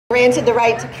granted the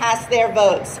right to cast their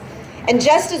votes. And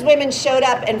just as women showed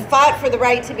up and fought for the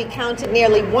right to be counted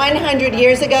nearly 100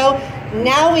 years ago,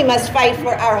 now we must fight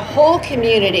for our whole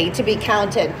community to be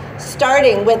counted,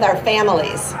 starting with our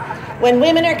families. When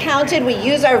women are counted, we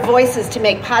use our voices to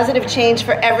make positive change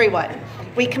for everyone.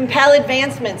 We compel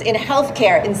advancements in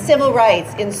healthcare, in civil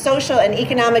rights, in social and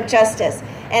economic justice,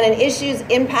 and in issues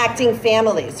impacting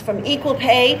families, from equal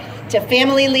pay to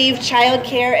family leave,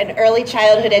 childcare, and early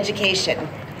childhood education.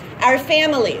 Our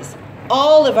families,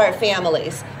 all of our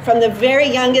families, from the very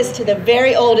youngest to the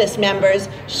very oldest members,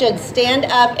 should stand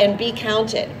up and be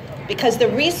counted, because the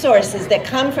resources that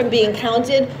come from being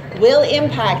counted will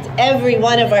impact every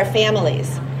one of our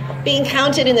families. Being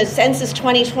counted in the Census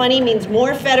 2020 means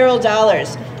more federal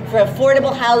dollars for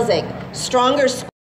affordable housing, stronger schools,